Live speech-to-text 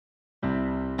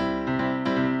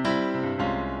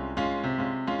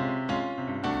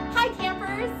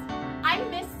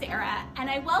Laura, and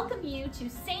I welcome you to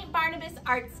Saint Barnabas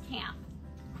Arts Camp.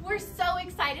 We're so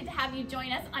excited to have you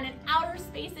join us on an outer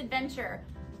space adventure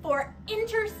for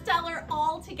Interstellar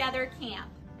All Together Camp.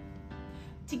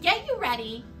 To get you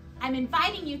ready, I'm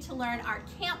inviting you to learn our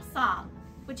camp song,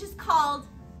 which is called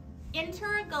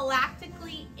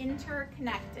Intergalactically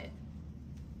Interconnected.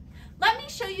 Let me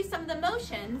show you some of the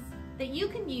motions that you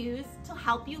can use to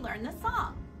help you learn the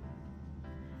song.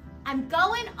 I'm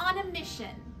going on a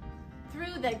mission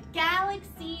through the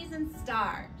galaxies and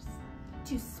stars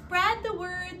to spread the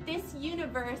word this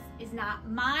universe is not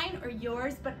mine or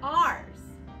yours, but ours.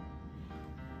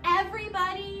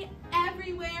 Everybody,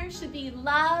 everywhere should be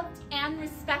loved and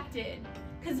respected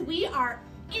because we are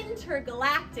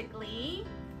intergalactically,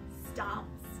 stomp,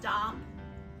 stomp,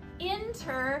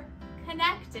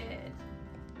 interconnected.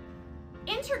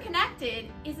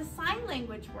 Interconnected is a sign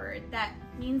language word that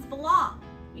means belong.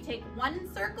 We take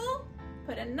one circle,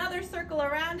 put another circle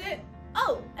around it.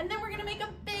 Oh, and then we're gonna make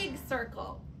a big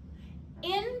circle.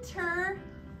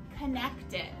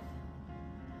 Interconnected.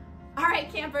 All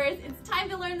right, campers, it's time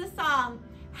to learn the song.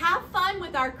 Have fun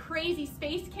with our crazy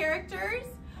space characters,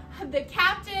 the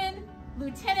Captain,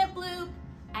 Lieutenant Bloop,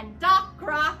 and Doc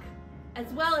Grok, as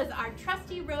well as our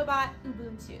trusty robot,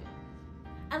 Ubuntu.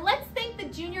 And let's thank the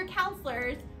junior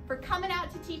counselors for coming out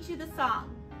to teach you the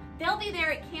song. They'll be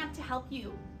there at camp to help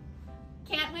you.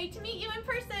 Can't wait to meet you in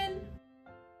person.